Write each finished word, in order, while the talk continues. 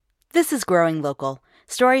This is Growing Local,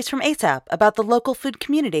 stories from ASAP about the local food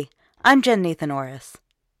community. I'm Jen Nathan Orris.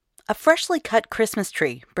 A freshly cut Christmas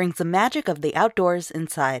tree brings the magic of the outdoors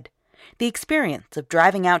inside. The experience of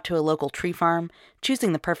driving out to a local tree farm,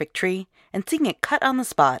 choosing the perfect tree, and seeing it cut on the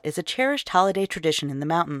spot is a cherished holiday tradition in the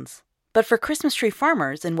mountains. But for Christmas tree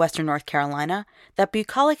farmers in western North Carolina, that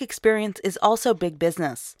bucolic experience is also big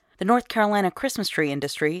business. The North Carolina Christmas tree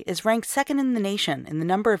industry is ranked second in the nation in the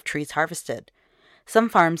number of trees harvested. Some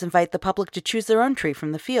farms invite the public to choose their own tree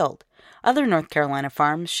from the field. Other North Carolina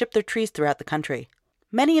farms ship their trees throughout the country.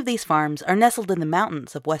 Many of these farms are nestled in the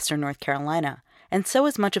mountains of western North Carolina, and so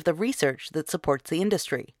is much of the research that supports the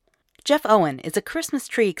industry. Jeff Owen is a Christmas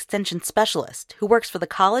tree extension specialist who works for the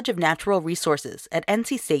College of Natural Resources at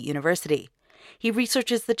NC State University. He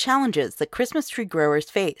researches the challenges that Christmas tree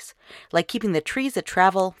growers face, like keeping the trees that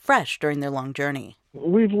travel fresh during their long journey.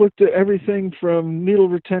 We've looked at everything from needle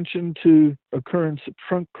retention to occurrence of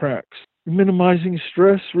trunk cracks. Minimizing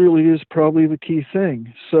stress really is probably the key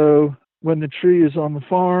thing. So when the tree is on the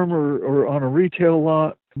farm or on a retail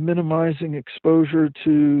lot, minimizing exposure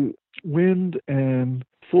to wind and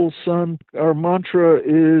full sun. Our mantra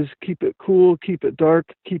is keep it cool, keep it dark,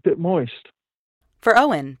 keep it moist. For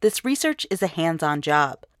Owen, this research is a hands-on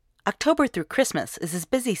job. October through Christmas is his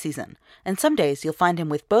busy season, and some days you'll find him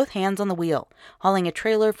with both hands on the wheel, hauling a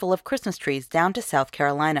trailer full of Christmas trees down to South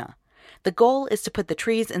Carolina. The goal is to put the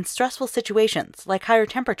trees in stressful situations, like higher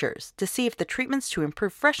temperatures, to see if the treatments to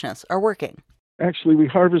improve freshness are working. Actually, we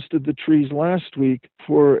harvested the trees last week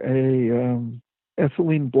for a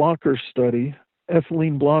ethylene blocker study.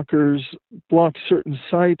 Ethylene blockers block certain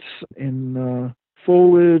sites in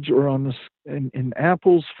foliage or in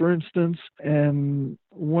apples, for instance, and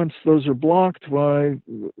once those are blocked,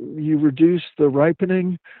 you reduce the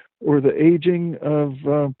ripening or the aging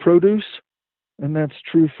of produce, and that's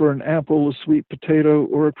true for an apple, a sweet potato,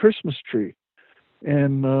 or a Christmas tree.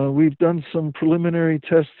 And we've done some preliminary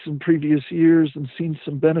tests in previous years and seen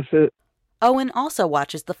some benefit. Owen also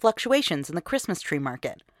watches the fluctuations in the Christmas tree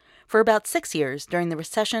market. For about 6 years, during the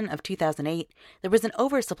recession of 2008, there was an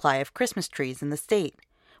oversupply of Christmas trees in the state.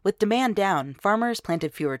 With demand down, farmers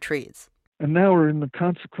planted fewer trees. And now we're in the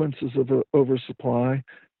consequences of an oversupply.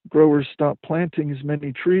 Growers stop planting as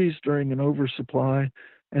many trees during an oversupply,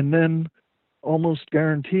 and then almost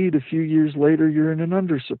guaranteed a few years later you're in an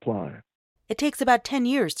undersupply. It takes about 10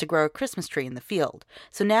 years to grow a Christmas tree in the field,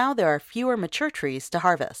 so now there are fewer mature trees to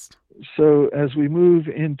harvest. So as we move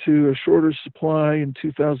into a shorter supply in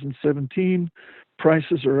 2017,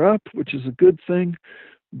 prices are up, which is a good thing,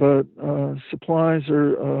 but supplies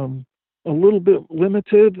are a little bit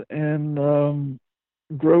limited, and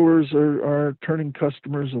growers are turning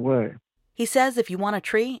customers away. He says if you want a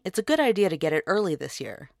tree, it's a good idea to get it early this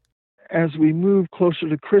year. As we move closer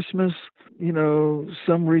to Christmas,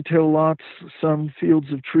 some retail lots, some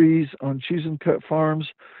fields of trees on choose and cut farms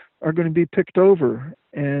are going to be picked over.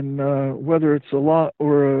 And whether it's a lot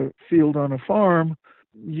or a field on a farm,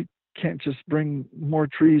 you can't just bring more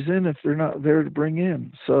trees in if they're not there to bring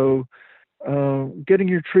in. So getting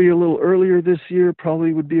your tree a little earlier this year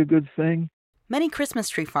probably would be a good thing. Many Christmas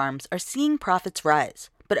tree farms are seeing profits rise,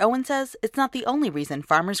 but Owen says it's not the only reason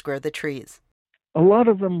farmers grow the trees. A lot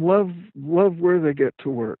of them love where they get to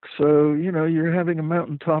work. So, you're having a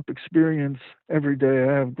mountaintop experience every day.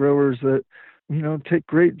 I have growers that, take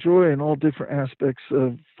great joy in all different aspects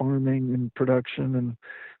of farming and production and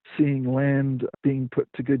seeing land being put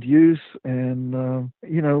to good use. And,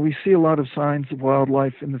 we see a lot of signs of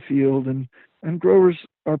wildlife in the field, and growers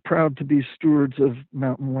are proud to be stewards of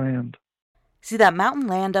mountain land. See that mountain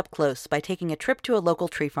land up close by taking a trip to a local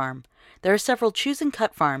tree farm. There are several choose and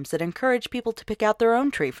cut farms that encourage people to pick out their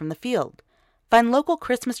own tree from the field. Find local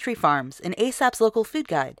Christmas tree farms in ASAP's local food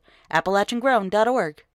guide, AppalachianGrown.org.